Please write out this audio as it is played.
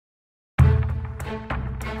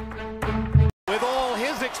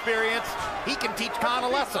experience, he can teach Khan a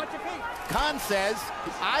lesson. Khan says,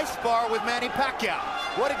 I spar with Manny Pacquiao.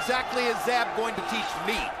 What exactly is Zab going to teach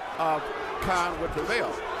me? Khan would prevail.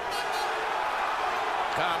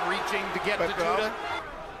 Khan reaching to get to Judah.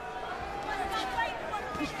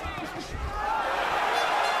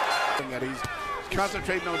 That he's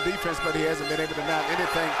concentrating on defense, but he hasn't been able to mount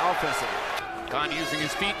anything offensively. Khan using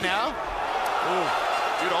his feet now. Ooh.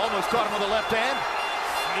 Judah almost caught him with a left hand.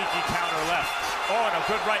 Sneaky counter left. Oh, and a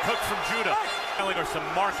good right hook from Judah. Or some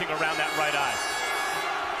marking around that right eye.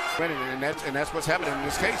 And that's what's happening in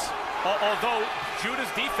this case. Although Judah's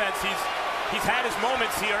defense, he's had his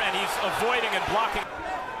moments here, and he's avoiding and blocking.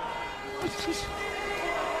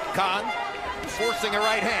 Khan forcing a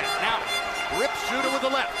right hand. Now rips Judah with the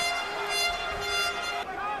left.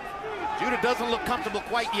 Judah doesn't look comfortable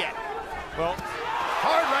quite yet. Well,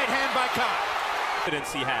 hard right hand by Khan.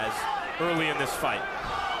 Confidence he has early in this fight.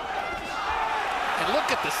 And look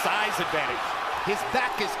at the size advantage. His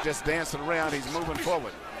back is just dancing around. He's moving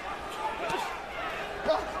forward.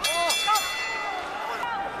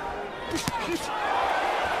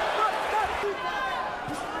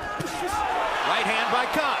 Right hand by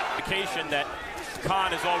Khan. Indication that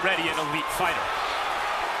Khan is already an elite fighter.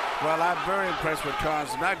 Well, I'm very impressed with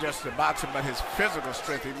Khan's, not just the boxing, but his physical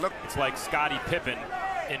strength. It's like Scottie Pippen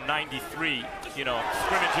in '93, you know,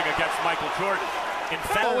 scrimmaging against Michael Jordan. In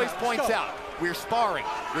fact, always points out, we're sparring.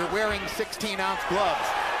 We're wearing 16-ounce gloves.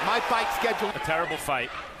 My fight schedule. A terrible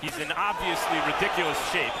fight. He's in obviously ridiculous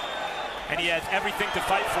shape, and he has everything to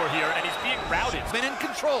fight for here, and he's being routed. Been in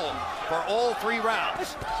control for all 3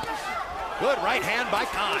 rounds. Good right hand by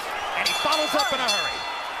Khan, and he follows up in a hurry.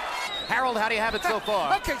 Harold, how do you have it so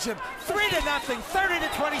far? Okay, Jim. 3-0,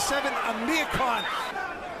 30-27, Amir Khan.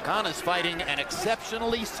 Khan is fighting an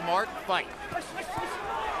exceptionally smart fight.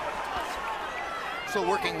 So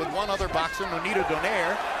working with one other boxer, Nonito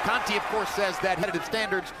Donaire. Conti, of course, says that competitive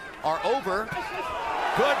standards are over.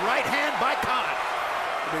 Good right hand by Khan.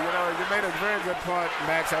 You know, you made a very good point,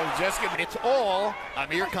 Max. I was just getting... It's all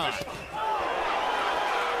Amir Khan.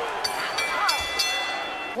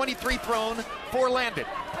 23 thrown, 4 landed.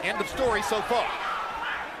 End of story so far.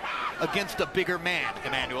 Against a bigger man,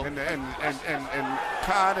 Emmanuel. And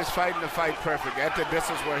Khan is fighting the fight perfect at the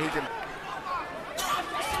distance where he can...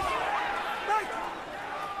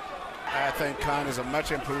 I think Khan is a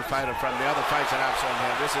much improved fighter from the other fights that I've shown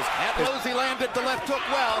him. This is... Losey landed the left hook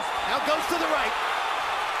well. Now goes to the right.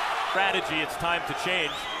 Strategy, it's time to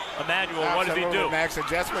change. Emmanuel, Absolutely, what does he do? Max, and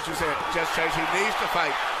just what you said, just change. He needs to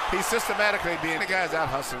fight. He's systematically being... The guy's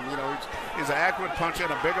out hustling, you know. He's an accurate puncher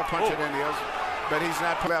and a bigger puncher than the others. But he's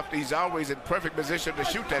not left. He's always in perfect position to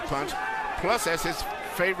shoot that punch. Plus, that's his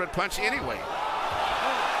favorite punch anyway.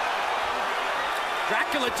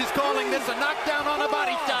 Draculich is calling this a knockdown on a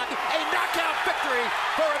body shot. A knockout victory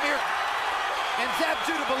for Amir. And Zab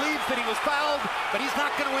Judah believes that he was fouled, but he's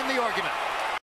not going to win the argument.